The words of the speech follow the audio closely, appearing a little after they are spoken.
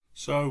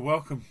So,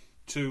 welcome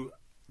to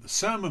the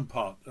sermon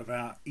part of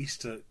our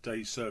Easter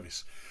Day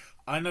service.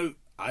 I know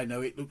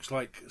it looks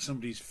like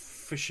somebody's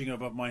fishing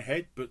above my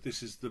head, but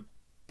this is the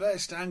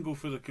best angle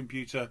for the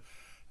computer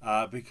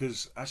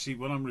because actually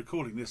when I'm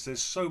recording this,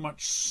 there's so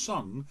much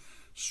sun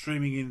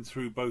streaming in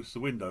through both the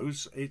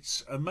windows.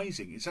 It's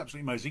amazing. It's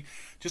absolutely amazing.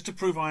 Just to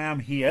prove I am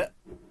here,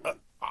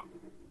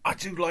 I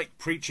do like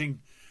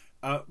preaching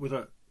with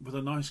a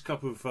nice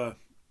cup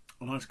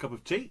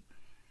of tea.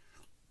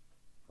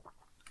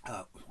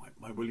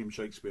 My William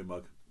Shakespeare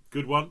mug.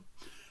 Good one.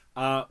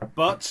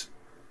 But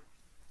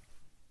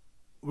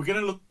we're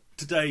going to look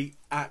today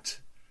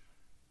at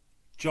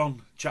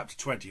John chapter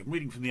 20. I'm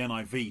reading from the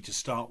NIV to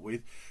start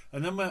with.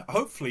 And then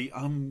hopefully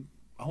I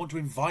want to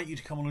invite you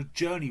to come on a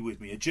journey with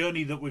me. A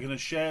journey that we're going to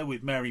share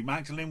with Mary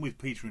Magdalene, with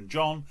Peter and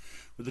John,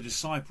 with the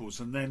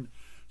disciples, and then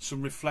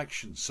some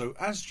reflections. So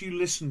as you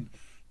listen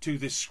to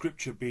this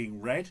scripture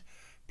being read,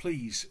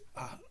 please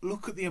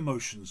look at the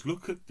emotions.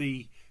 Look at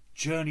the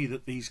journey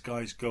that these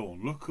guys go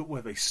on. Look at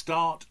where they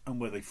start and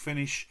where they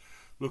finish.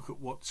 Look at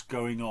what's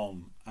going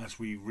on as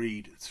we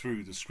read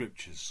through the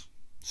scriptures.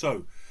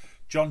 So,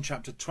 John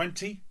chapter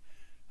 20,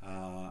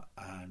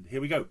 and here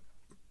we go.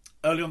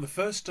 Early on the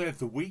first day of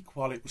the week,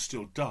 while it was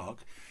still dark,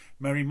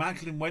 Mary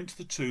Magdalene went to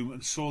the tomb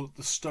and saw that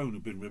the stone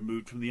had been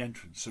removed from the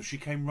entrance. So she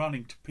came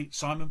running to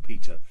Simon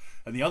Peter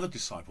and the other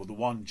disciple, the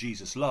one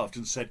Jesus loved,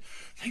 and said,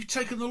 "They've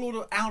taken the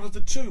Lord out of the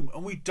tomb,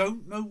 and we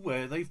don't know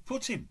where they've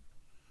put him."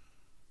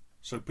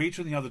 So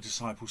Peter and the other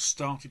disciple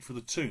started for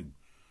the tomb.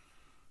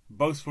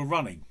 Both were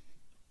running,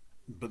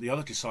 but the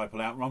other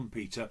disciple outrun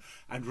Peter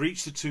and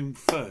reached the tomb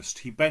first.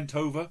 He bent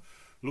over,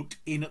 looked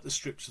in at the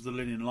strips of the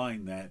linen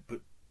lying there,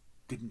 but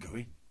didn't go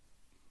in.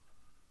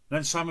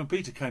 Then Simon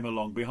Peter came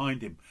along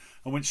behind him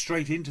and went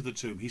straight into the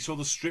tomb. He saw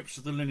the strips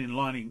of the linen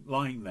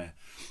lying there,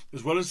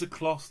 as well as the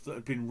cloth that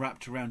had been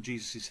wrapped around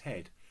Jesus'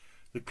 head.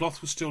 The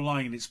cloth was still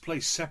lying in its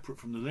place, separate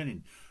from the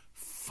linen.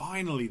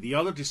 Finally, the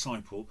other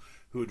disciple,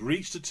 who had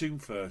reached the tomb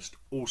first,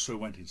 also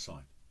went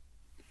inside.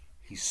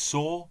 He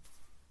saw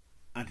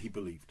and he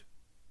believed.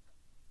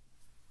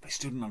 They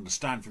still didn't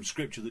understand from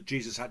Scripture that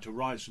Jesus had to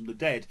rise from the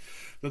dead.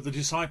 Then the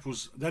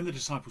disciples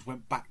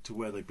went back to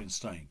where they'd been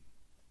staying.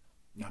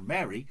 Now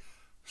Mary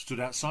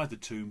stood outside the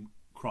tomb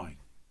crying.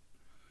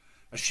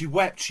 As she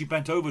wept, she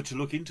bent over to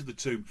look into the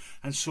tomb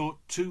and saw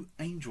two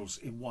angels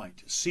in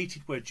white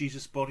seated where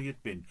Jesus' body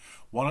had been,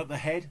 one at the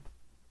head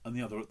and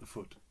the other at the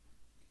foot.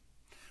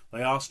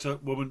 They asked her,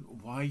 "Woman,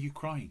 why are you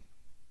crying?"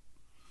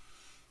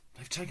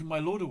 "They've taken my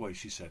Lord away,"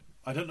 she said.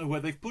 "I don't know where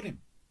they've put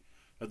him."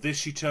 At this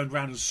she turned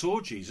round and saw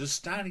Jesus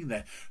standing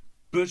there,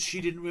 but she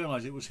didn't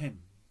realise it was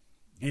him.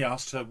 He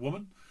asked her,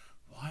 "Woman,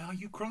 why are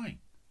you crying?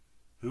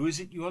 Who is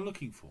it you are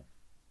looking for?"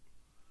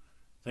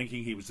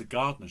 Thinking he was the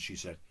gardener, she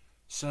said,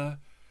 "Sir,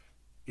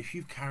 if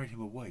you've carried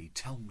him away,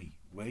 tell me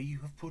where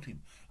you have put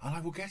him, and I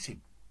will get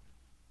him."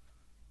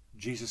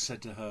 Jesus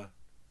said to her,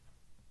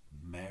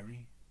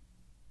 "Mary."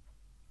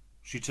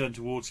 She turned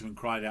towards him and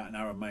cried out in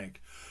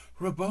Aramaic,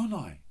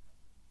 "Rabboni,"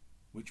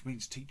 which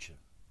means teacher.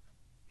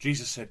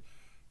 Jesus said,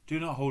 "Do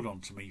not hold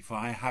on to me, for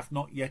I have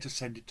not yet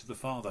ascended to the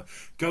Father.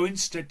 Go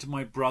instead to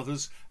my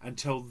brothers and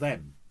tell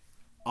them,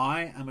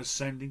 I am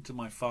ascending to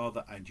my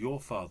Father and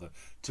your Father,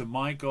 to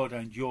my God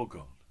and your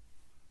God."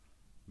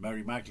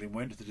 Mary Magdalene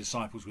went to the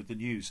disciples with the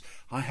news,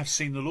 "I have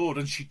seen the Lord,"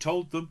 and she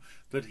told them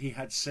that he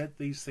had said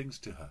these things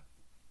to her.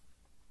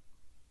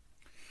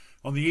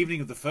 On the evening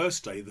of the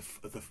first day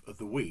of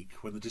the week,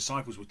 when the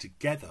disciples were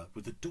together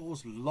with the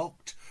doors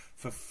locked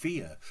for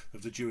fear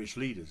of the Jewish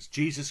leaders,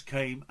 Jesus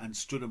came and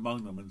stood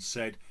among them and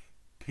said,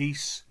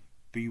 "Peace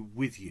be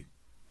with you.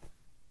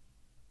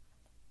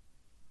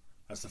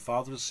 As the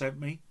Father has sent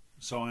me,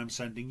 so I am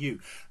sending you."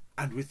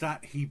 And with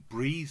that he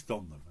breathed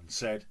on them and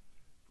said,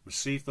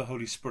 "Receive the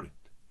Holy Spirit.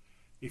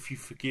 If you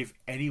forgive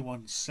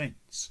anyone's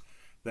sins,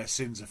 their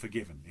sins are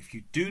forgiven. If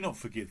you do not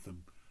forgive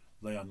them,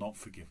 they are not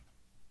forgiven."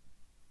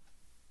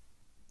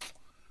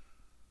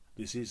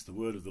 This is the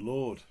word of the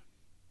Lord.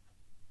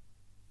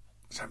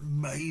 It's an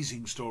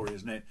amazing story,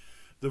 isn't it?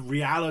 The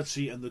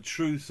reality and the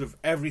truth of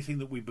everything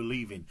that we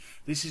believe in.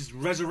 This is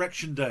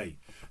Resurrection Day.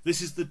 This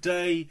is the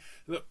day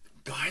that,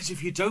 guys,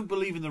 if you don't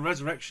believe in the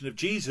resurrection of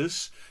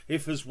Jesus,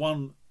 if, as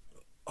one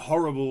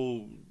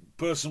horrible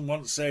person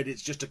once said,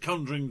 it's just a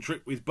conjuring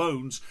trick with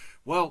bones,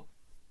 well,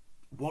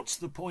 what's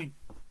the point?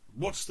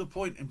 What's the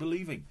point in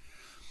believing?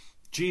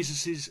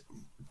 Jesus'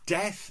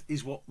 death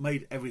is what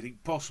made everything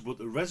possible.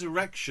 The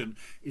resurrection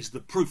is the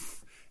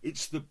proof.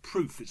 It's the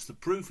proof. It's the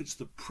proof. It's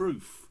the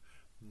proof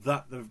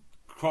that the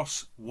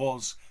cross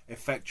was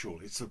effectual.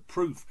 It's the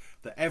proof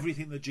that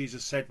everything that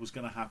Jesus said was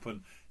going to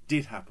happen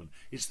did happen.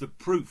 It's the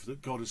proof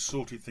that God has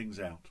sorted things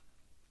out.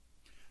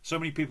 So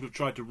many people have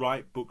tried to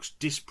write books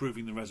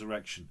disproving the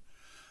resurrection.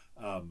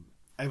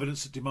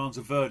 Evidence That Demands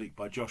a Verdict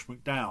by Josh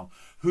McDowell.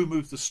 Who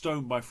Moved the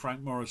Stone by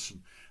Frank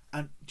Morrison.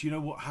 And do you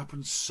know what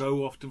happens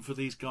so often for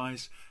these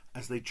guys?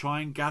 As they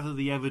try and gather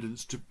the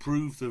evidence to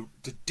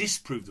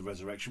disprove the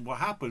resurrection, what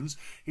happens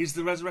is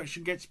the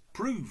resurrection gets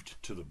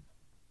proved to them.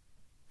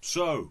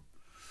 So,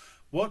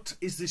 What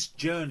is this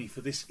journey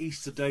for this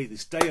Easter day,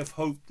 this day of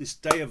hope, this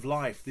day of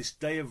life, this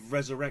day of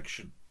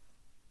resurrection?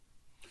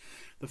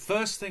 The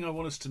first thing I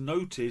want us to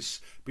notice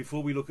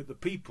before we look at the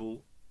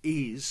people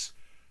is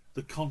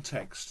the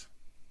context.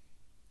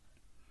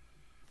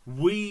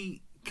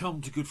 We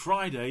come to Good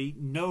Friday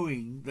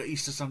knowing that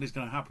Easter Sunday is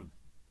going to happen.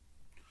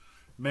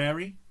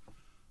 Mary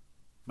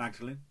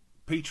Magdalene,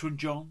 Peter and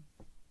John,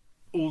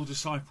 all the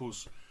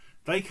disciples,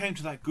 they came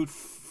to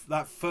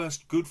that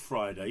first Good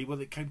Friday, well,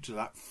 they came to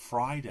that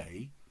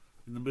Friday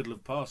in the middle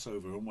of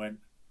Passover and went,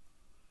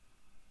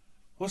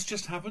 what's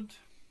just happened?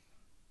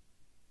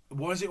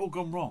 Why has it all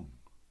gone wrong?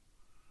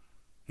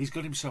 He's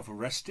got himself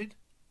arrested.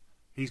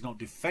 He's not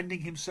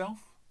defending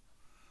himself.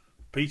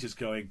 Peter's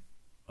going,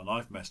 and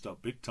I've messed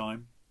up big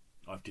time.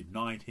 I've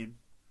denied him.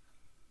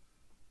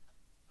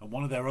 And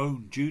one of their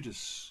own,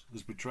 Judas,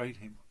 has betrayed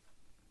him.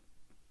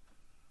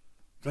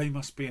 They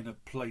must be in a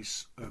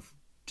place of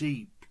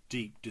deep,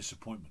 deep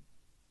disappointment.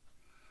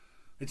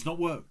 It's not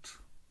worked.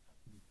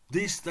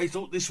 They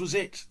thought this was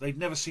it. They'd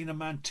never seen a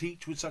man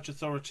teach with such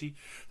authority.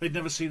 They'd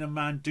never seen a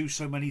man do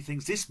so many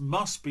things. This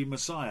must be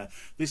Messiah.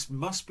 This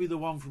must be the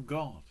one from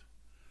God.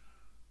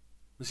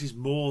 This is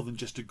more than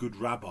just a good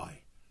rabbi.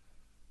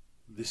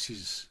 This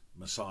is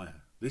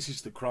Messiah. This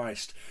is the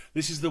Christ.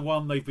 This is the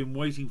one they've been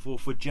waiting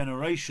for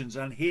generations.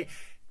 And here,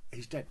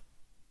 he's dead.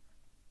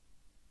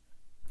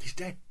 He's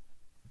dead.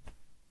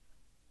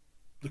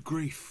 The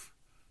grief,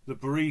 the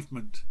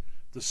bereavement,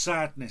 the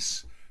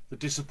sadness, the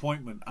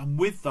disappointment. And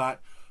with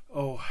that,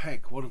 oh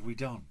heck, what have we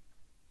done?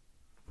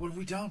 What have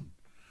we done?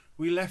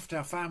 We left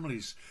our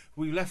families.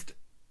 We left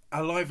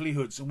our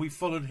livelihoods and we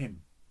followed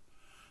him.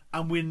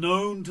 And we're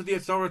known to the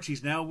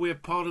authorities now. We're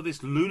part of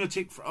this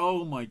lunatic.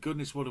 Oh my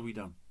goodness, what have we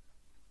done?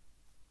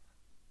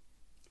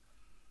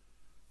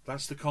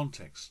 That's the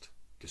context.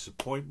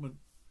 Disappointment,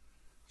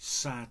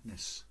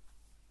 sadness,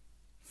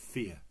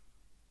 fear,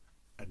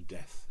 and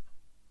death.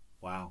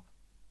 Wow.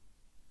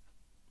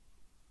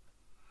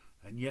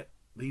 And yet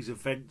these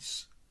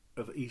events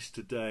of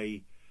Easter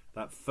Day,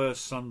 that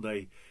first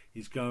Sunday,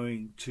 is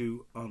going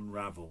to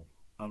unravel,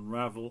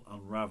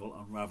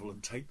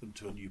 and take them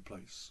to a new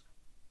place.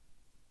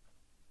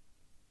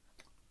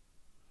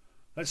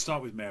 Let's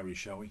start with Mary,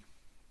 shall we?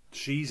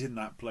 She's in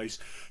that place.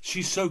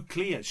 She's so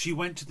clear. She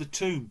went to the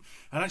tomb.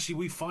 And actually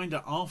we find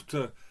her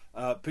after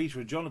Peter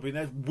and John have been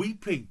there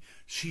weeping.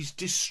 She's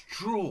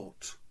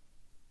distraught.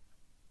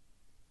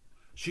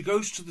 She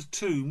goes to the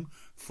tomb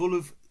full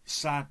of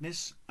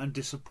sadness and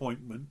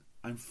disappointment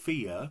and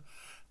fear.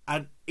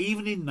 And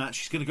even in that,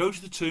 she's going to go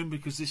to the tomb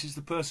because this is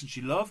the person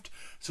she loved.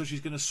 So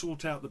she's going to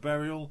sort out the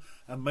burial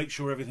and make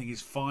sure everything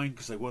is fine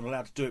because they weren't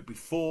allowed to do it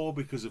before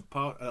because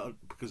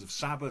of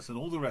Sabbath and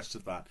all the rest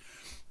of that.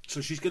 So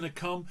she's going to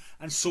come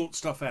and sort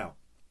stuff out.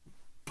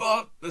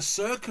 But the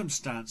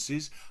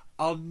circumstances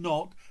are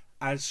not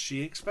as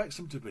she expects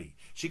them to be.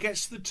 She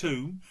gets to the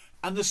tomb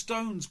and the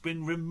stone's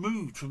been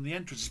removed from the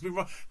entrance.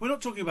 We're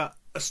not talking about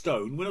a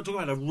stone. We're not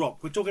talking about a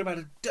rock. We're talking about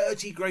a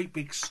dirty, great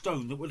big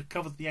stone that would have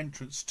covered the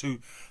entrance to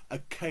a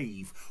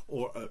cave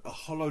or a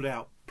hollowed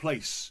out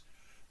place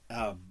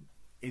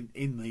in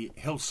the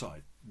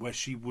hillside where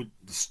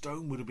the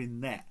stone would have been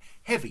there.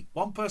 Heavy.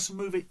 One person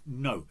move it?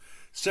 No.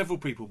 Several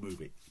people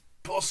move it.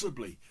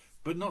 Possibly.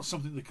 But not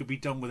something that could be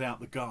done without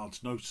the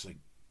guards noticing.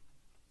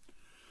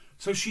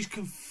 So she's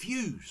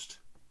confused.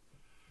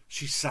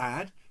 She's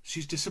sad.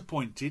 She's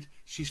disappointed,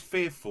 she's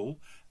fearful,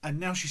 and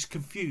now she's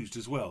confused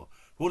as well.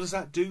 What does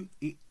that do?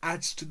 It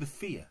adds to the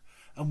fear.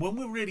 And when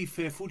we're really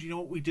fearful, do you know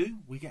what we do?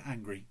 We get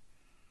angry.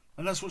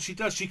 And that's what she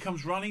does. She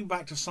comes running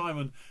back to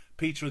Simon,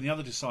 Peter and the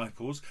other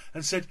disciples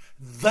and said,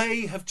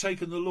 they have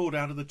taken the Lord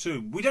out of the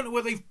tomb. We don't know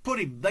where they've put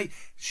him.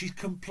 She's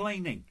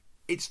complaining.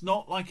 It's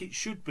not like it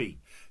should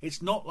be.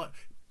 It's not like...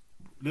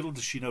 Little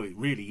does she know it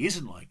really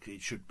isn't like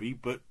it should be,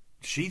 but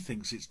she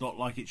thinks it's not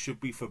like it should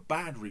be for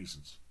bad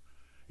reasons.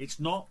 It's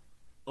not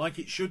like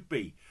it should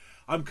be.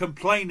 I'm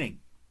complaining.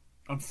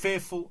 I'm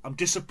fearful. I'm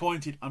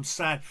disappointed. I'm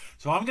sad.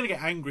 So I'm going to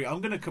get angry.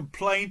 I'm going to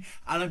complain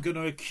and I'm going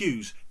to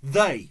accuse.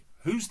 They.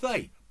 Who's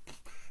they?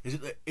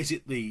 Is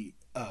it the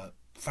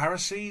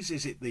Pharisees?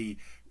 Is it the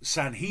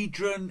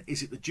Sanhedrin?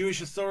 Is it the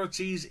Jewish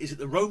authorities? Is it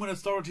the Roman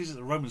authorities? Is it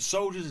the Roman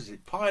soldiers? Is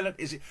it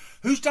Pilate?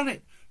 Who's done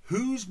it?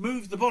 Who's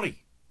moved the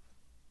body?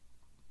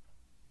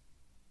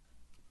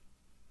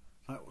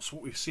 That's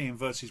what we see in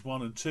verses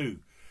 1 and 2.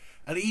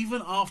 And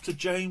even after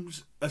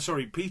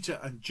Peter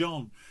and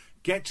John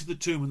get to the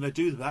tomb and they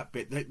do that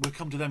bit, we'll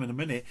come to them in a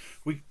minute,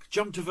 we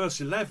jump to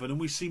verse 11 and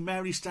we see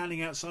Mary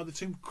standing outside the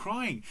tomb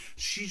crying.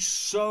 She's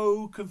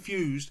so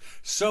confused,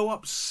 so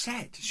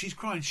upset. She's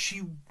crying.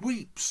 She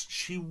weeps.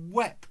 She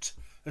wept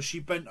as she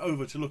bent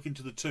over to look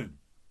into the tomb.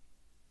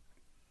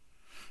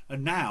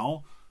 And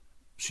now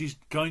she's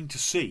going to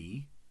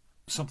see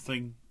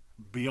something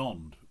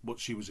beyond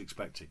what she was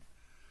expecting.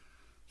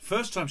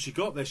 First time she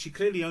got there, she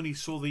clearly only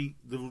saw the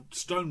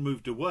stone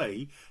moved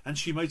away, and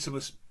she made some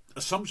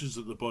assumptions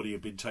that the body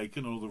had been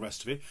taken and all the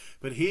rest of it.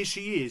 But here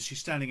she is,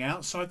 she's standing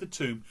outside the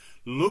tomb,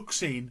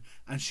 looks in,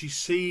 and she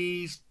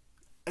sees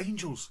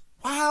angels.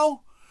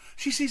 Wow!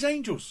 She sees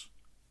angels.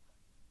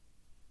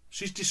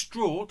 She's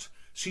distraught,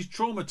 she's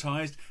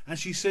traumatized, and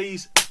she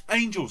sees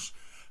angels.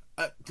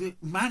 The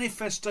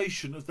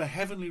manifestation of the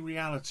heavenly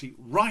reality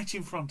right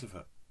in front of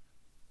her.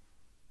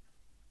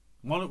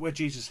 One at where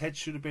Jesus' head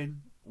should have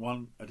been,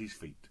 one at his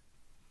feet.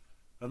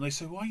 And they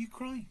say, why are you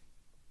crying?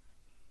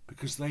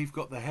 Because they've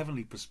got the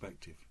heavenly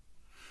perspective.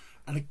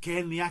 And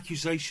again, the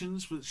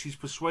accusations that she's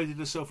persuaded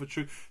herself are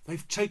true.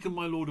 They've taken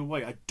my Lord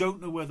away. I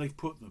don't know where they've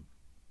put them.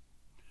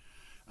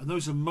 And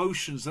those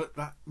emotions,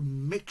 that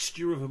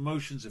mixture of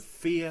emotions of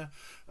fear,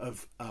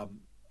 of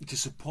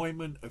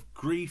disappointment, of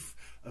grief,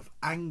 of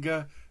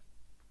anger,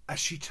 as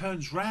she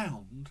turns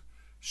round,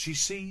 she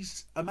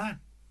sees a man.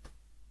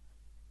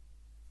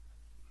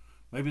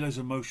 Maybe those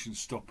emotions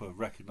stop her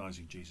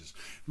recognising Jesus.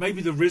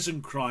 Maybe the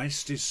risen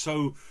Christ is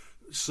so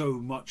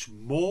much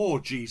more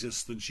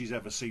Jesus than she's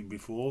ever seen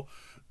before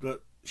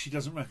that she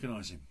doesn't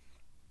recognise him.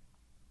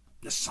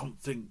 There's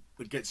something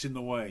that gets in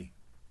the way.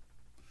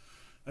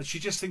 And she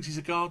just thinks he's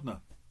a gardener,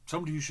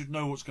 somebody who should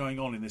know what's going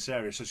on in this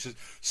area. So she says,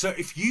 so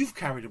if you've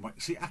carried him away,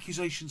 see,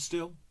 accusation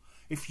still,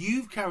 if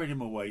you've carried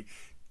him away,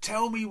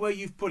 tell me where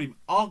you've put him,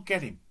 I'll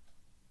get him.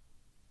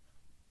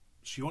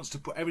 She wants to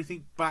put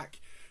everything back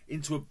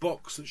into a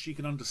box that she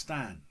can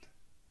understand.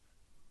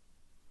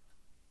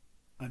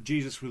 And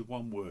Jesus, with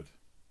one word,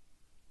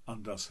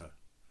 undoes her.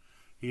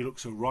 He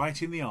looks her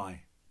right in the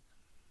eye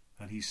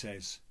and he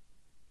says,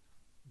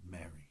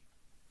 Mary.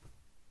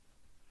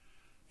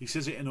 He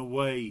says it in a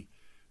way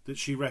that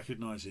she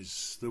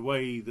recognises, the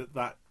way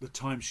that the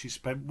time she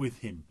spent with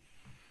him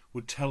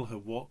would tell her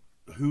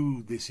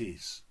who this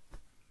is.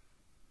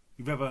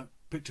 You've ever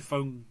picked a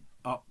phone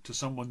up to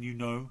someone you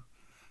know?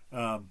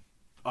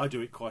 I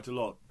do it quite a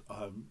lot.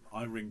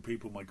 I ring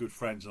people, my good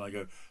friends, and I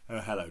go, oh,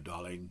 hello,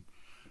 darling.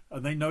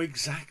 And they know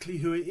exactly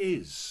who it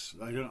is.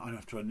 I don't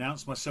have to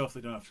announce myself.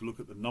 They don't have to look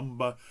at the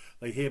number.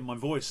 They hear my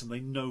voice and they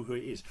know who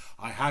it is.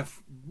 I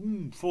have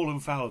fallen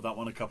foul of that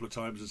one a couple of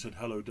times and said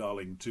hello,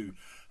 darling, to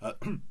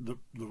the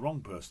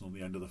wrong person on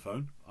the end of the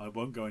phone. I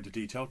won't go into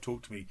detail.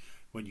 Talk to me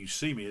when you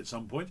see me at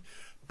some point.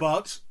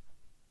 But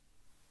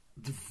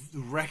the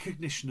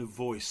recognition of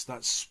voice,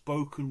 that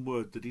spoken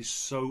word that is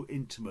so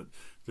intimate,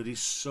 that is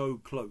so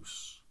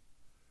close.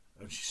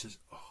 And she says,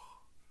 oh,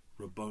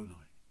 Rabboni,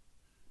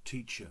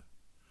 teacher.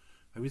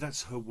 Maybe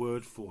that's her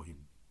word for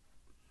him.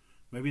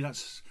 Maybe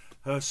that's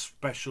her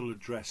special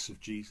address of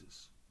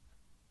Jesus.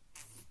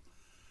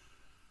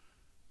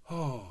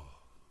 Oh,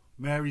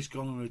 Mary's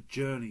gone on a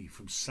journey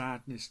from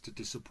sadness to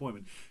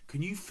disappointment.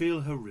 Can you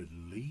feel her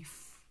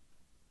relief?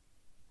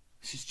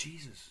 This is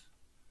Jesus.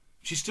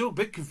 She's still a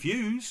bit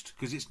confused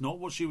because it's not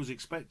what she was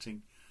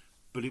expecting,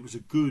 but it was a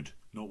good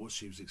not what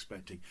she was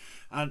expecting.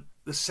 And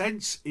the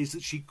sense is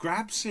that she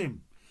grabs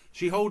him.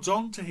 She holds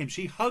on to him.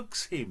 She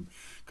hugs him.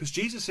 Because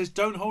Jesus says,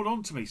 don't hold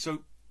on to me.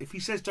 So if he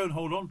says, don't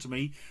hold on to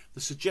me,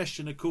 the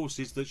suggestion, of course,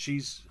 is that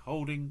she's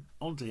holding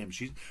on to him.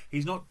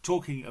 He's not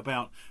talking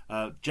about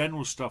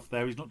general stuff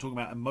there. He's not talking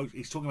about emotion.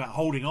 He's talking about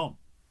holding on.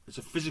 It's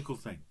a physical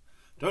thing.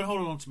 Don't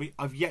hold on to me.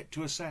 I've yet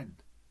to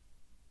ascend.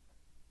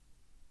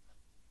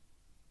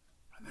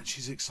 And then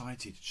she's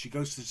excited. She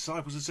goes to the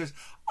disciples and says,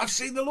 I've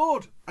seen the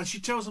Lord. And she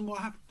tells them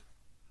what happened.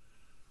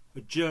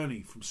 A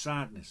journey from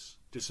sadness,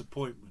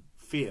 disappointment,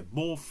 fear,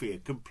 more fear,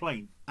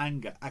 complaint,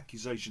 anger,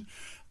 accusation,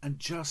 and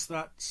just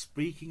that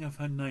speaking of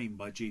her name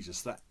by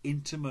Jesus, that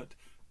intimate,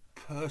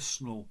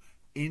 personal,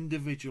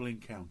 individual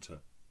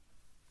encounter.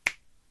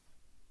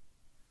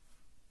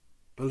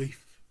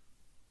 Belief.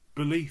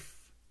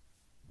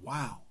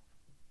 Wow.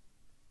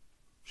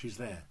 She's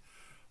there.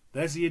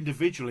 There's the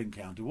individual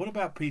encounter. What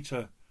about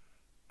Peter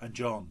and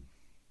John?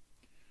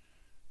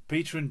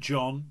 Peter and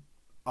John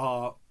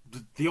are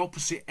the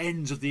opposite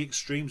ends of the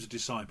extremes of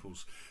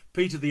disciples.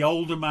 Peter, the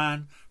older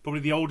man, probably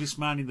the oldest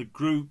man in the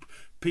group.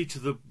 Peter,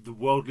 the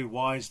worldly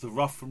wise, the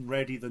rough and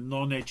ready, the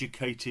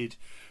non-educated,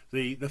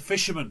 the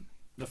fisherman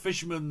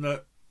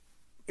that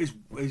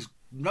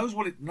knows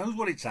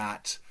what it's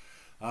at,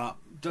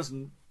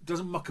 doesn't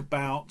muck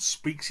about,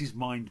 speaks his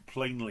mind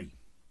plainly.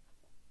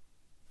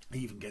 He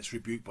even gets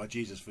rebuked by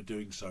Jesus for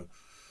doing so,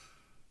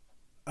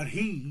 and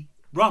he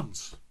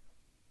runs.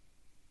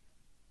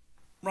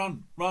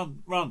 Run.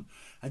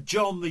 And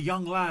John, the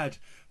young lad,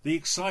 the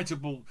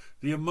excitable,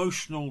 the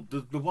emotional,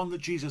 the one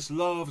that Jesus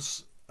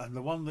loves, and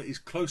the one that is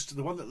close to,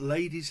 the one that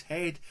laid his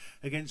head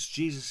against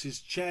Jesus'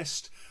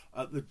 chest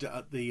at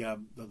the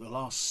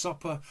Last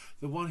Supper,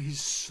 the one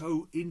who's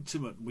so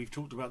intimate. And we've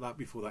talked about that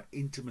before, that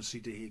intimacy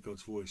to hear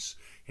God's voice,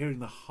 hearing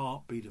the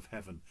heartbeat of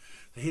heaven.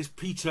 Here's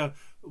Peter,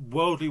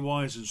 worldly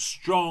wise and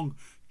strong.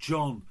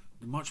 John,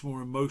 much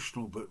more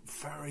emotional but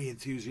very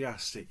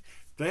enthusiastic.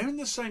 They're in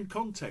the same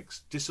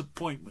context: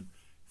 disappointment,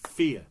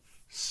 fear,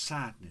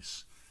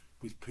 sadness.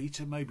 With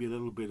Peter, maybe a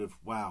little bit of,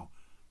 wow,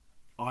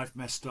 I've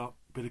messed up,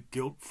 a bit of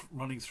guilt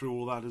running through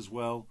all that as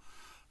well.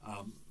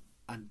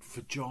 And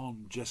for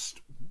John, just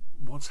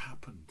what's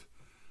happened?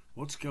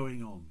 What's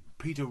going on?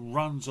 Peter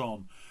runs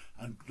on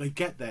and they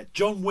get there.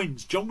 John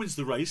wins. John wins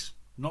the race.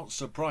 Not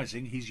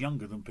surprising. He's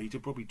younger than Peter,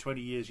 probably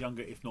 20 years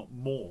younger, if not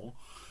more,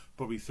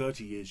 probably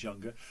 30 years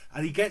younger.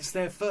 And he gets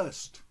there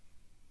first.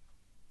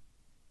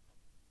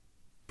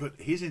 But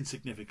his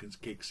insignificance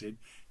kicks in.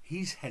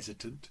 He's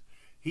hesitant.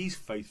 He's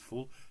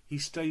faithful. He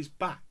stays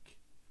back.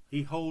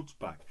 He holds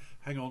back.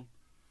 Hang on.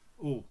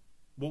 Oh,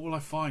 what will I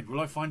find? Will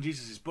I find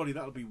Jesus' body?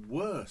 That'll be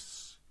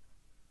worse.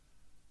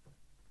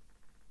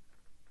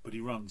 But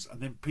he runs,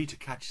 and then Peter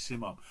catches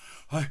him up.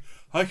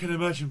 I can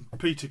imagine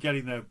Peter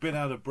getting there, a bit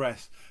out of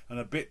breath and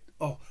a bit...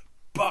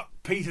 But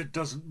Peter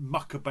doesn't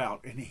muck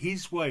about. In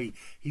his way,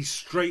 he's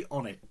straight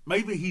on it.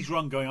 Maybe he's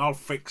run going, I'll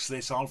fix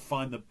this, I'll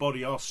find the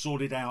body, I'll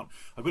sort it out.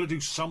 I've got to do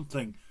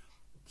something.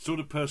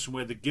 Sort of person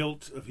where the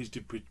guilt of his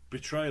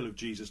betrayal of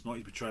Jesus, not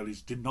his betrayal,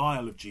 his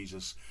denial of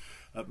Jesus,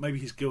 maybe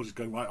his guilt is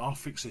going, right, I'll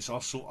fix this, I'll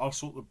sort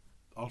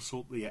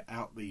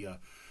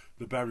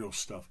the burial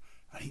stuff.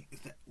 And he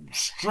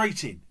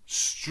straight in,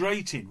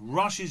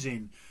 rushes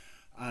in,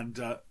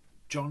 and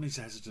John is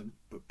hesitant,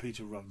 but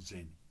Peter runs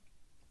in.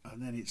 And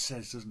then it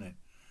says, doesn't it?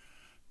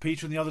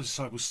 Peter and the other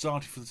disciples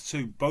started for the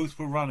tomb. Both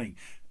were running.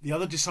 The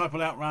other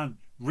disciple outran,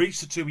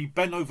 reached the tomb. He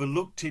bent over,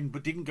 looked in,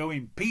 but didn't go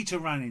in. Peter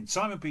ran in.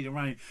 Simon Peter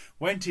ran in,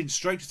 went in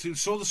straight to the tomb,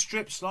 saw the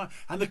strips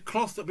and the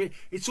cloth.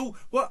 It's all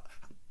what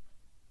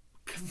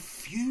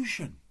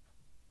confusion.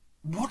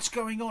 What's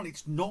going on?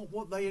 It's not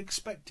what they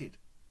expected.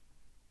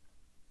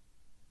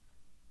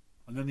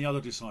 And then the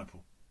other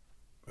disciple,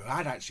 who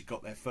had actually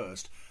got there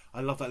first.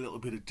 I love that little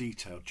bit of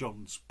detail.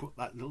 John's put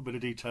that little bit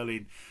of detail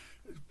in.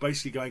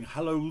 Basically going,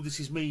 hello,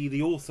 this is me,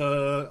 the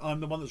author. I'm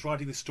the one that's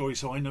writing this story,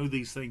 so I know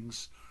these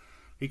things.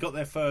 He got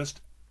there first,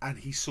 and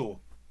he saw.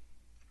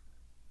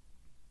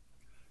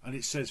 And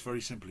it says very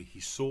simply, he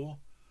saw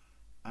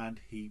and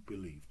he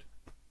believed.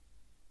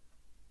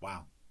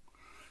 Wow.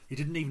 He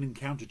didn't even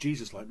encounter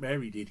Jesus like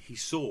Mary did. He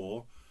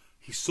saw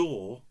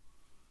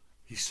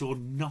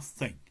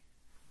nothing.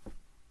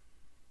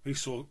 He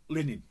saw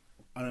linen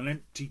and an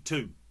empty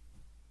tomb.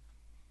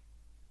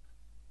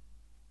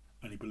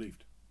 And he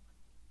believed.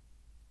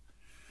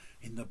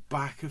 In the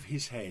back of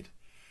his head,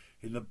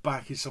 in the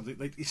back is something,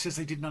 it says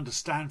they didn't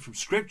understand from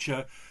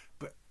Scripture,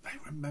 but they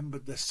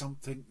remembered there's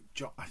something.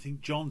 I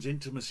think John's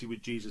intimacy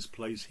with Jesus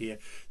plays here.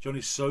 John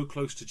is so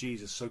close to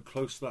Jesus, so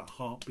close to that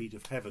heartbeat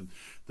of heaven,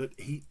 that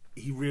he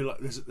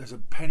realised there's a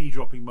penny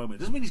dropping moment.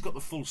 Doesn't mean he's got the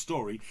full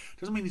story,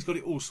 doesn't mean he's got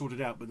it all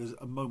sorted out, but there's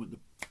a moment,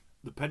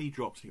 the penny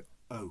drops, and you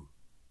go, oh,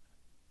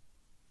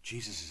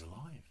 Jesus is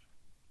alive.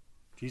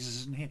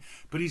 Jesus isn't here.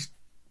 But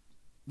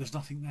there's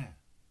nothing there.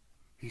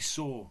 He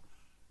saw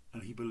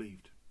and he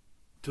believed.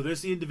 So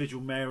there's the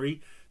individual,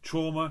 Mary,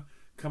 trauma,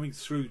 coming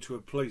through to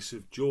a place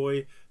of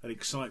joy and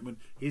excitement.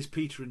 Here's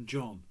Peter and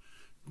John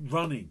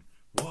running.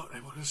 What?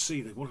 They want to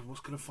see.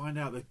 What's going to find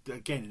out? They're,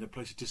 again, in a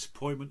place of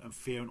disappointment and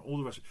fear and all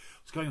the rest of it.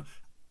 What's going on?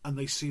 And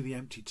they see the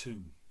empty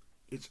tomb.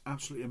 It's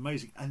absolutely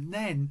amazing. And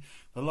then,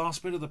 the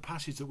last bit of the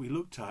passage that we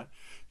looked at,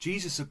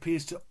 Jesus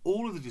appears to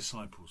all of the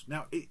disciples.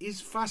 Now, it is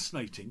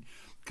fascinating,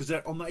 because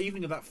on the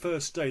evening of that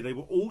first day, they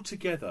were all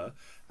together,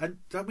 and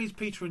that means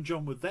Peter and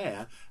John were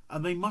there,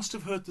 and they must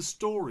have heard the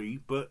story,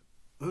 but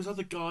those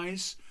other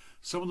guys,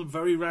 some of them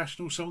very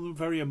rational, some of them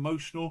very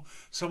emotional,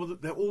 some of them,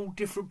 they're all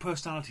different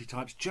personality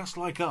types, just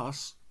like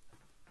us,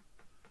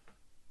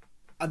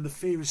 and the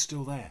fear is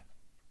still there.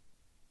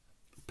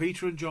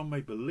 Peter and John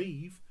may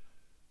believe,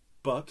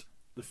 but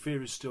the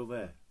fear is still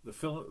there. The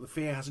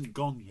fear hasn't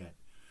gone yet,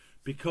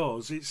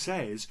 because it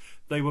says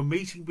they were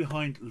meeting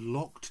behind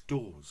locked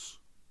doors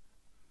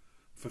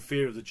for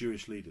fear of the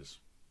Jewish leaders.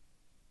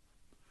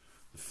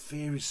 The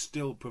fear is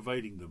still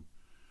pervading them,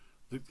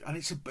 and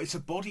it's a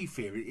body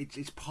fear.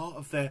 It's part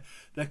of their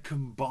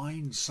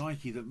combined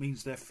psyche that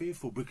means they're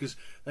fearful, because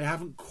they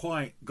haven't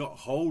quite got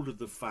hold of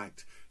the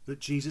fact that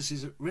Jesus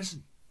is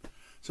risen.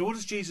 So what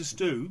does Jesus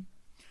do?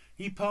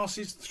 He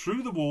passes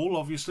through the wall,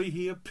 obviously.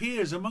 He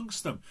appears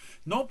amongst them.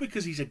 Not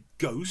because he's a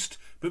ghost,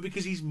 but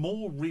because he's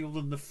more real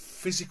than the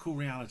physical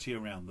reality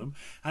around them.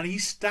 And he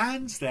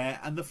stands there,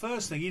 and the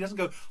first thing, he doesn't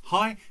go,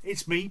 hi,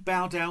 it's me,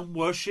 bow down,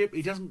 worship.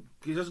 He doesn't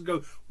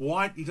go,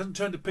 why? He doesn't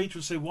turn to Peter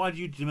and say, why do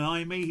you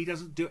deny me? He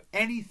doesn't do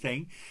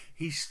anything.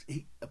 He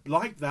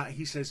like that,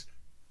 he says,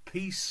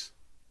 peace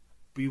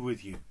be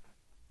with you.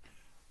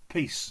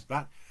 Peace.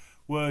 That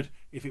word,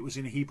 if it was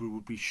in Hebrew,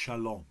 would be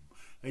shalom.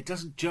 It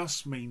doesn't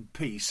just mean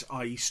peace,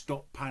 i.e.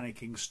 stop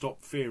panicking,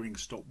 stop fearing,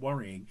 stop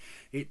worrying.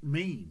 It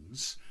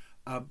means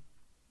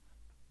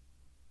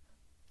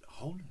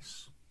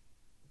wholeness.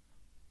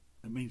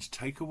 It means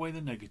take away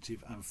the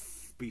negative and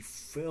be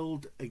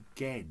filled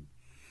again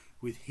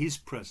with his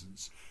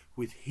presence,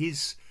 with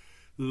his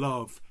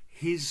love,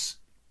 his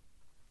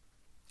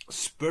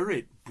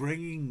spirit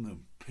bringing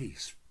them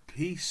peace.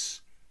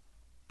 Peace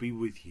be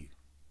with you.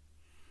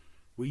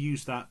 We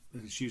use that,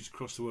 and it's used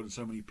across the world in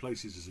so many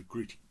places as a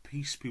greeting.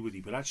 Peace be with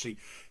you. But actually,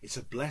 it's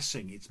a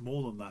blessing. It's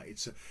more than that.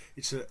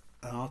 It's an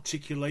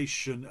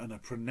articulation and a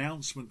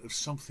pronouncement of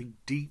something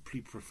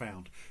deeply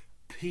profound.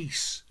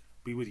 Peace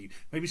be with you.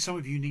 Maybe some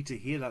of you need to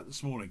hear that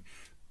this morning.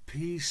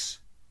 Peace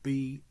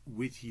be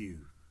with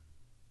you.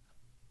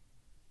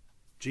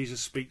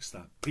 Jesus speaks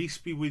that. Peace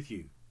be with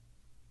you.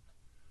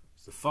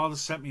 As the Father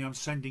sent me, I'm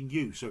sending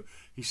you. So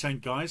he's saying,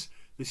 guys,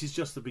 This is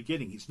just the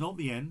beginning. It's not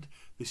the end.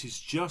 This is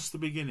just the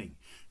beginning.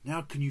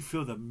 Now, can you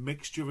feel the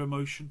mixture of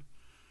emotion?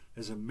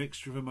 There's a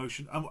mixture of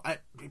emotion.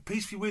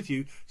 Peace be with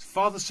you.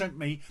 Father sent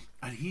me,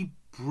 and he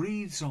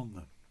breathes on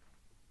them.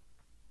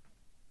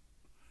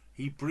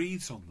 He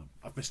breathes on them.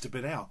 I've missed a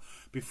bit out.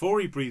 Before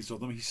he breathes on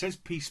them, he says,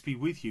 peace be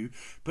with you.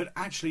 But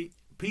actually,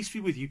 peace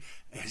be with you.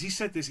 As he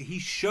said this, he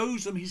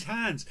shows them his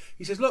hands.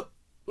 He says, look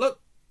at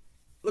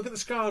the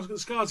scars, look at the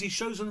scars. He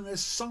shows them their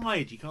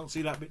side. You can't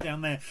see that bit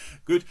down there.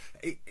 Good.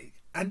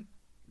 And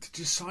the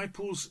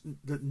disciples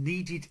that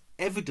needed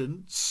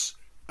evidence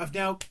have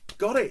now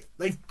got it.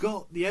 They've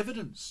got the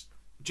evidence.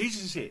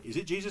 Jesus is here. Is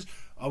it Jesus?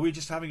 Are we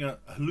just having a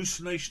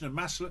hallucination, a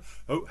mass?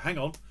 Oh, hang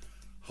on.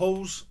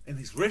 Holes in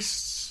his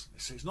wrists.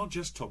 It's not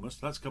just Thomas.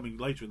 That's coming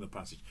later in the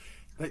passage.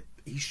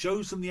 He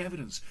shows them the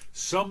evidence.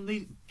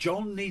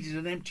 John needed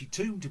an empty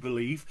tomb to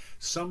believe.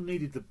 Some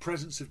needed the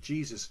presence of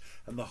Jesus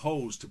and the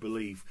holes to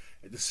believe.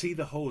 To see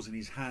the holes in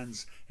his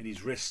hands, in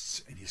his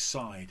wrists, in his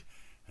side,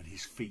 and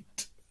his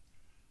feet.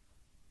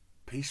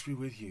 Peace be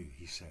with you,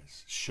 he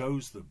says.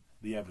 Shows them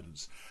the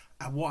evidence.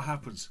 And what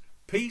happens?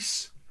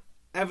 Peace,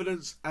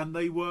 evidence, and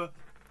they were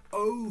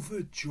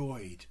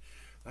overjoyed.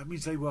 That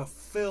means they were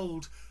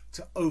filled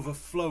to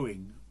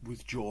overflowing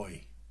with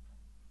joy.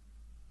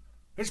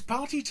 It's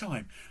party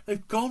time.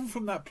 They've gone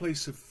from that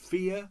place of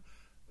fear,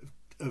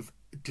 of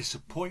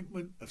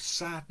disappointment, of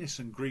sadness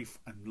and grief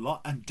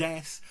and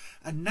death,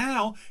 and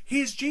now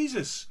here's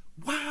Jesus.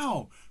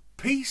 Wow!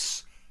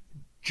 Peace,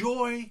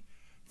 joy,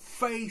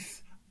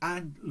 faith,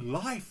 and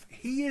life.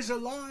 He is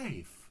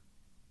alive.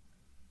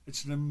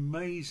 It's an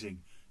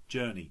amazing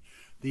journey.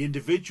 The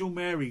individual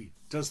Mary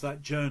does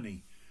that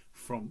journey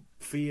from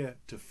fear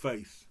to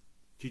faith.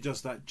 She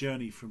does that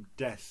journey from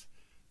death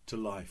to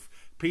life.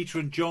 Peter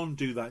and John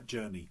do that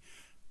journey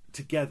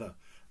together.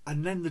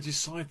 And then the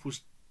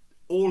disciples,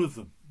 all of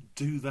them,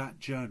 do that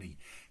journey.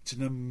 It's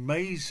an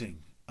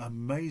amazing,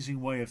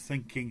 amazing way of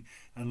thinking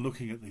and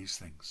looking at these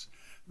things.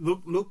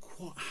 Look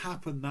what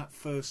happened that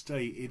first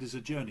day. It is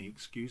a journey.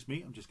 Excuse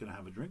me, I'm just going to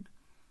have a drink.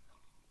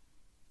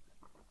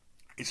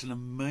 It's an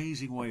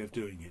amazing way of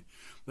doing it.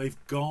 They've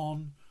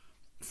gone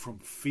from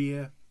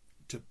fear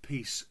to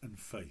peace and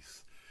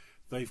faith.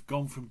 They've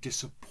gone from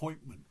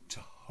disappointment to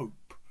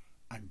hope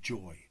and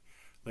joy.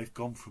 They've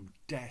gone from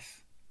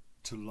death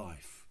to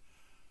life.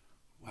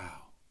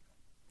 Wow.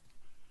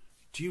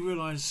 Do you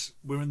realise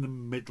we're in the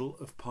middle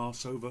of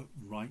Passover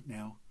right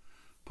now?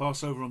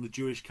 Passover on the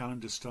Jewish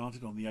calendar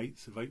started on the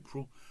 8th of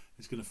April.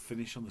 It's going to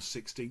finish on the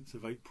 16th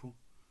of April.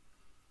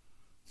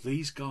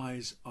 These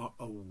guys are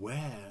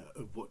aware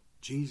of what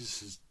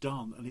Jesus has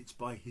done, and it's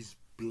by his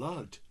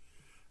blood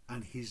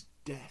and his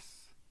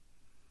death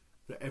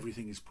that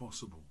everything is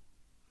possible.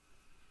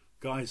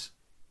 Guys,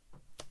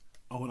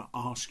 I want to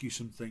ask you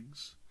some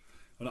things.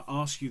 I want to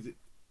ask you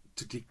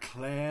to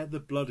declare the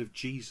blood of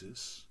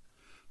Jesus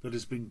that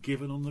has been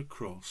given on the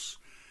cross,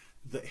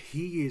 that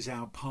he is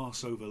our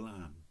Passover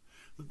lamb,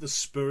 that the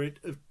spirit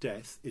of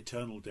death,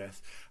 eternal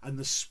death, and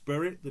the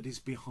spirit that is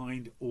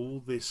behind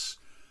all this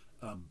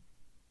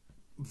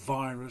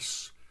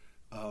virus,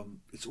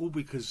 it's all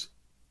because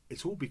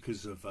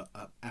of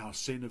our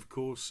sin, of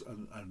course,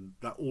 and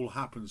that all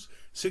happens.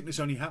 Sickness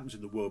only happens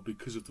in the world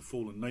because of the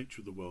fallen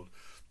nature of the world.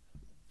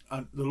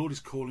 And the Lord is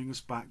calling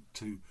us back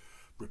to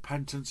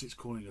repentance. It's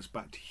calling us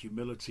back to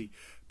humility.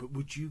 But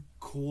would you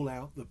call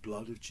out the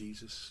blood of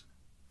Jesus?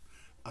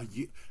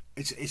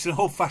 It's an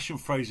old-fashioned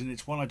phrase, and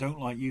it's one I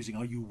don't like using.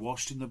 Are you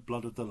washed in the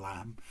blood of the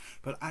Lamb?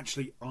 But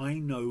actually, I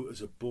know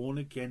as a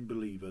born-again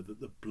believer that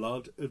the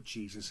blood of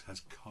Jesus has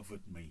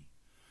covered me.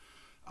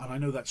 And I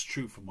know that's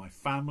true for my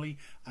family,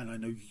 and I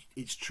know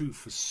it's true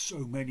for so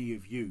many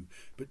of you.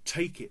 But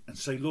take it and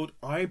say, Lord,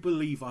 I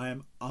believe I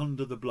am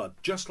under the blood.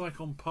 Just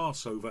like on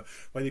Passover,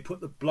 where they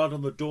put the blood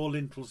on the door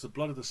lintels, the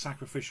blood of the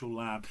sacrificial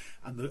lamb,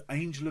 and the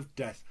angel of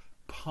death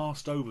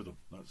passed over them.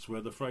 That's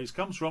where the phrase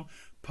comes from.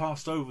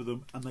 Passed over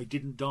them, and they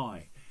didn't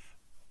die.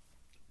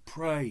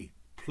 Pray,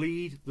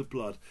 plead the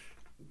blood.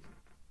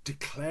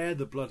 Declare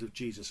the blood of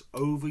Jesus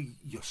over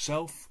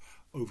yourself,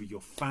 over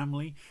your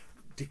family.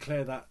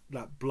 Declare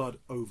that blood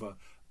over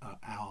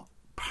our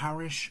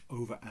parish,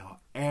 over our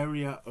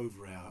area,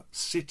 over our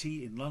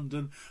city in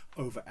London,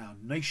 over our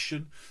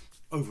nation,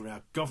 over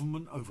our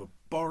government, over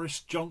Boris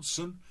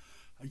Johnson.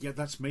 Yeah,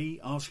 that's me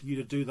asking you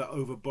to do that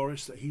over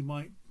Boris, that he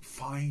might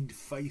find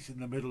faith in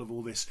the middle of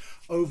all this.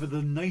 Over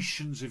the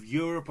nations of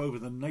Europe, over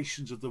the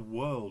nations of the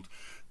world.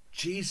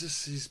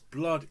 Jesus'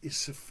 blood is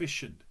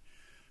sufficient.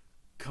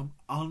 Come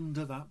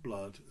under that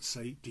blood,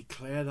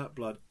 declare that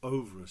blood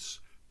over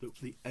us, that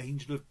the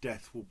angel of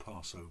death will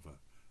pass over.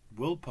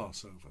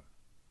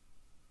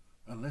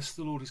 Unless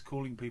the Lord is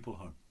calling people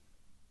home.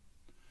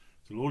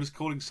 If the Lord is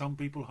calling some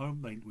people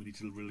home, we need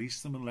to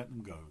release them and let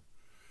them go.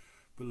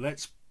 But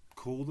let's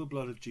call the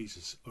blood of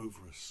Jesus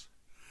over us.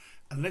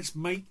 And let's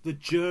make the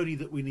journey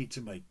that we need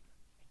to make.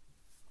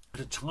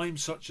 At a time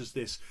such as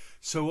this,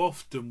 so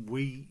often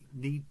we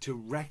need to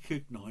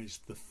recognise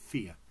the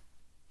fear.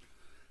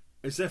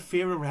 Is there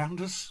fear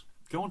around us?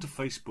 Go onto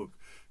Facebook.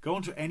 Go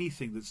onto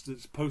anything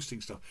that's posting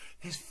stuff.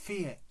 There's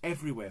fear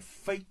everywhere.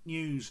 Fake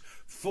news,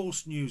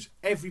 false news.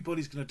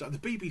 Everybody's going to die. The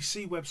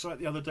BBC website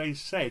the other day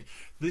said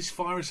this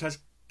virus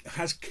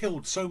has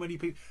killed so many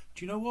people.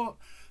 Do you know what?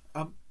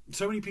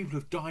 So many people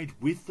have died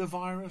with the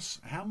virus.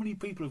 How many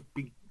people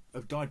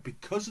have died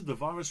because of the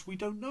virus? We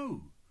don't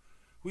know.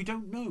 We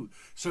don't know.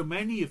 So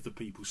many of the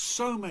people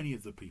still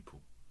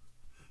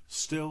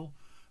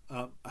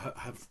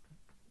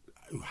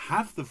who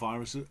have the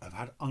virus have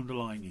had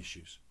underlying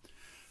issues.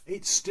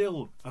 It's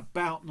still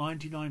about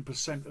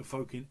 99% of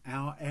folk in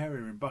our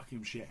area in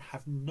Buckinghamshire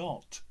have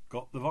not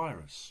got the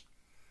virus.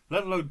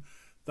 Let alone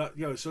that,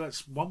 so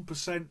that's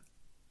 1%.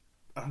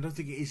 I don't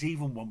think it is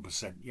even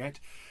 1% yet,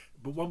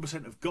 but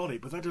 1% have got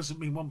it. But that doesn't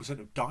mean 1%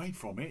 have died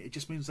from it. It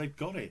just means they've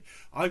got it.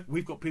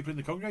 We've got people in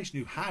the congregation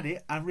who had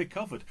it and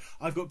recovered.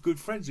 I've got good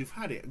friends who've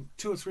had it, and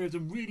 2 or 3 of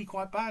them really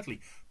quite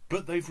badly,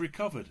 but they've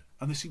recovered.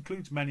 And this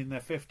includes men in their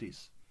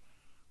 50s.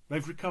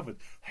 They've recovered.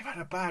 They've had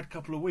a bad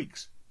couple of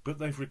weeks, but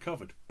they've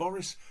recovered.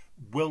 Boris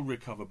will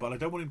recover, but I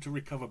don't want him to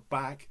recover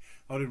back.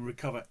 I want him to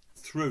recover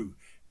through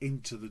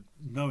into the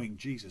knowing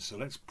Jesus. So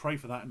let's pray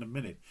for that in a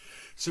minute.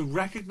 So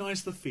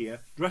recognise the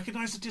fear,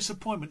 recognise the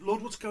disappointment.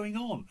 Lord, what's going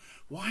on?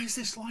 Why is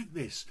this like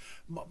this?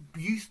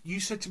 You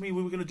said to me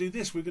we were going to do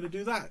this, we were going to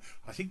do that.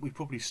 I think we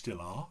probably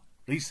still are.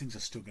 These things are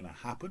still going to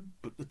happen,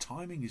 but the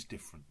timing is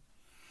different.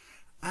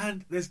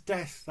 And there's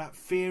death, that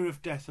fear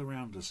of death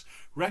around us.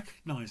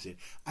 Recognise it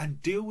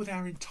and deal with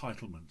our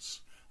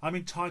entitlements. I'm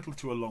entitled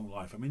to a long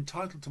life. I'm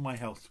entitled to my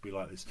health to be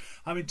like this.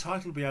 I'm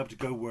entitled to be able to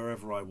go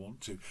wherever I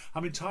want to.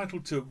 I'm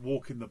entitled to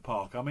walk in the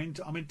park. I'm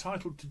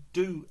entitled to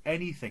do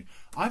anything.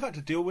 I've had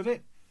to deal with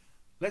it.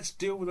 Let's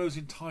deal with those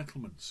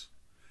entitlements.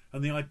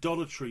 And the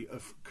idolatry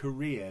of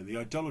career, the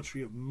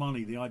idolatry of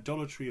money, the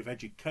idolatry of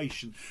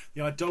education,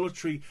 the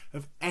idolatry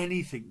of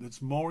anything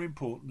that's more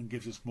important and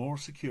gives us more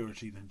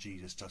security than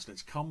Jesus does.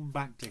 Let's come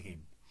back to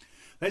him.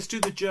 Let's do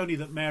the journey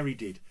that Mary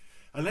did.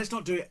 And let's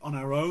not do it on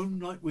our own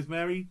like with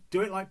Mary.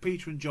 Do it like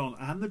Peter and John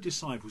and the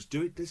disciples.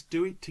 Let's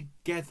do it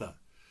together.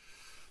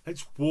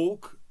 Let's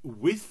walk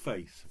with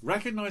faith.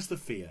 Recognise the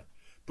fear,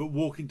 but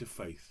walk into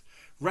faith.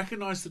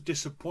 Recognise the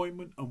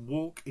disappointment and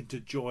walk into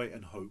joy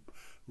and hope.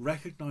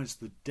 Recognise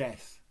the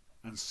death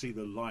and see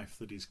the life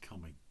that is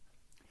coming.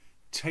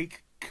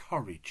 Take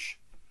courage.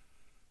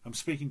 I'm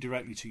speaking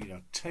directly to you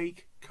now.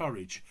 Take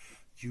courage,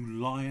 you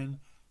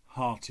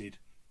lion-hearted,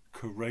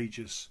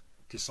 courageous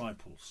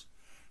disciples.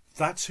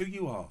 That's who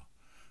you are,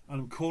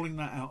 and I'm calling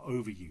that out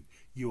over you.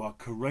 You are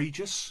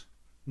courageous,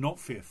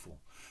 not fearful.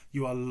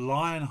 You are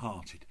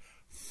lion-hearted,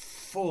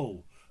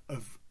 full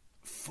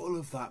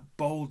of that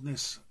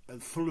boldness,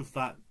 full of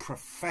that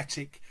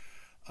prophetic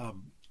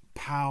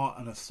power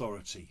and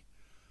authority.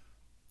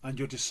 And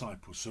your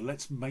disciples. So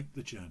let's make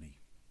the journey.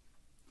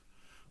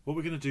 What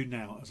we're going to do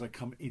now, as I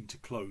come into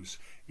close,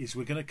 is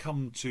we're going to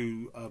come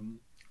to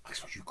I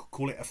suppose you could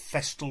call it a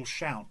festal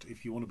shout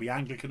if you want to be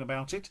Anglican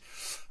about it.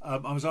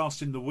 I was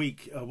asked in the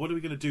week, what are we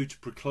going to do to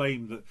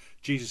proclaim that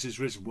Jesus is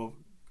risen? Well,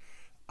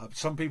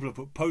 some people have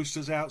put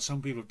posters out,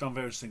 some people have done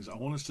various things. I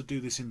want us to do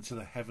this into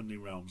the heavenly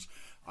realms.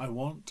 I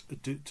want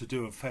to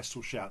do a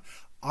festal shout.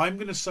 I'm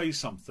going to say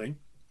something,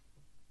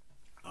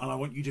 and I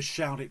want you to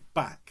shout it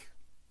back.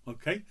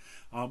 Okay?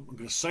 I'm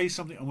going to say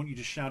something, I want you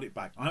to shout it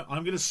back.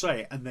 I'm going to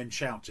say it and then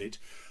shout it.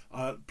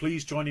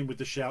 Please join in with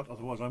the shout,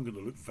 otherwise I'm going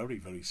to look very,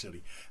 very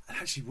silly. And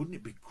actually, wouldn't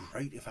it be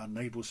great if our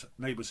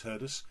neighbours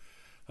heard us?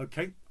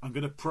 Okay, I'm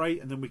going to pray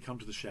and then we come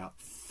to the shout.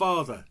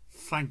 Father,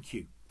 thank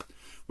you.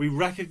 We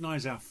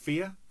recognise our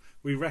fear.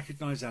 We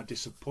recognise our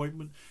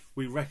disappointment.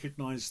 We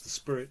recognise the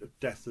spirit of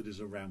death that is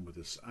around with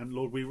us. And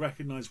Lord, we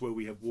recognise where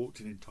we have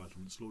walked in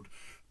entitlements. Lord,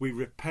 we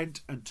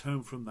repent and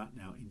turn from that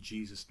now in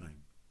Jesus'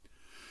 name.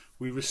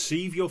 We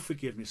receive your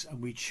forgiveness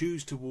and we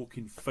choose to walk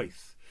in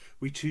faith.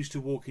 We choose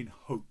to walk in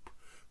hope.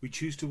 We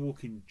choose to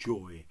walk in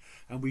joy,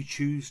 and we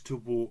choose to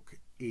walk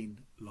in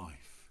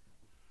life.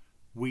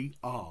 We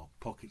are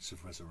pockets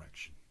of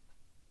resurrection.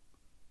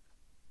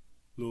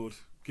 Lord,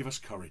 give us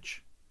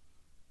courage.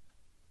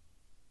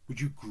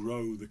 Would you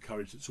grow the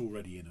courage that's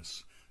already in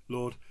us?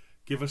 Lord,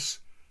 give us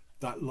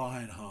that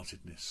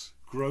lion-heartedness.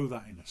 Grow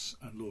that in us.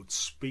 And Lord,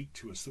 speak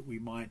to us that we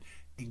might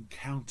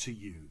encounter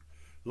you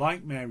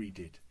like Mary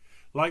did,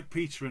 like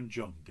Peter and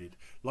John did,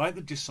 like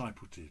the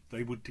disciples did.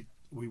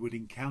 We would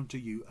encounter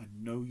you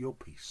and know your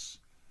peace,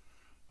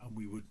 and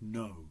we would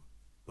know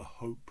the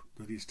hope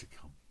that is to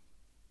come.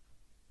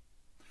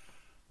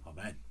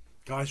 Amen.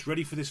 Guys,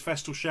 ready for this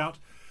festal shout?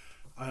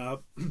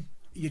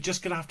 You're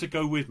just going to have to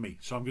go with me,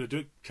 so I'm going to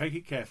do it. Take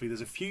it carefully. There's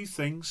a few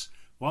things.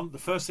 The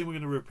first thing we're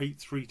going to repeat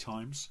 3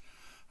 times.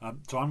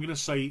 So I'm going to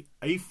say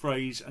a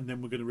phrase, and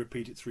then we're going to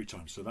repeat it 3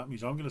 times. So that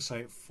means I'm going to say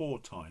it 4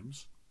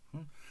 times.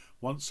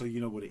 Once, so you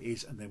know what it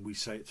is, and then we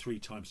say it 3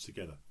 times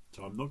together.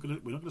 So we're not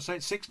going to say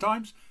it 6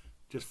 times.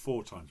 Just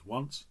 4 times.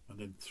 Once and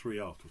then 3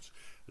 afterwards.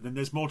 And then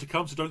there's more to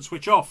come, so don't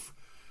switch off.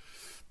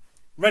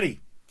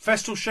 Ready?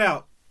 Festal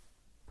shout.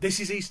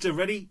 This is Easter.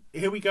 Ready?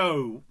 Here we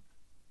go.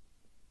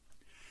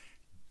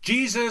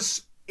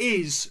 Jesus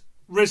is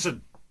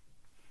risen.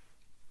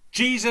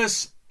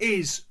 Jesus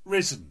is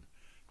risen.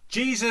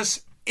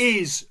 Jesus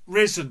is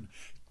risen.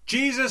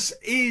 Jesus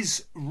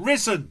is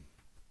risen.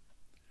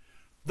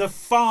 The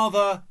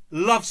Father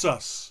loves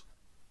us.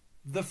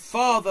 The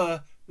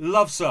Father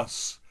loves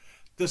us.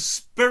 The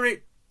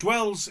Spirit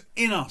dwells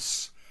in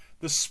us.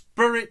 The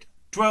Spirit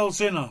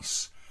dwells in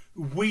us.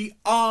 We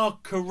are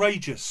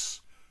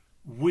courageous.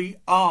 We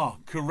are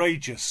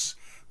courageous.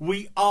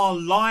 We are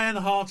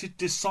lion-hearted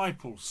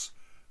disciples.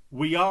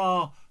 We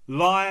are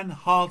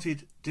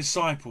lion-hearted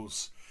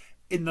disciples.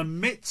 In the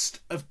midst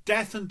of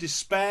death and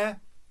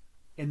despair,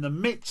 in the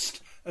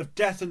midst of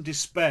death and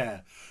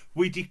despair,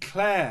 we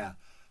declare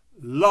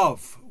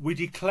love, we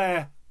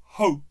declare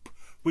hope,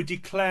 we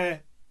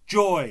declare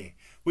joy,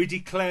 we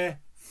declare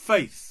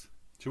faith.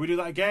 Shall we do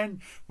that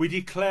again? We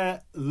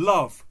declare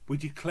love, we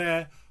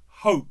declare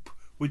hope,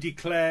 we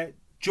declare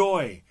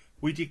joy,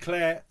 we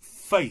declare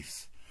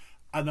faith.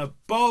 And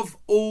above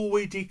all,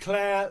 we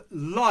declare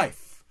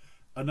life.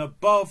 And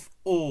above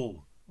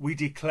all, we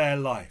declare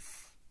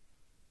life.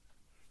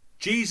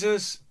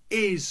 Jesus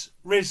is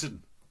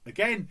risen.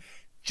 Again,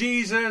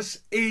 Jesus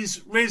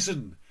is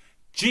risen.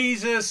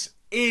 Jesus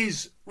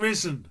is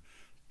risen.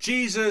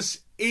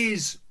 Jesus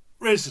is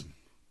risen.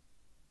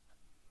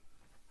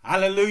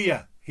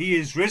 Hallelujah. He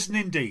is risen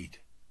indeed.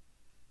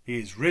 He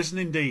is risen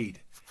indeed.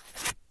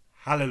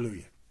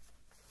 Hallelujah.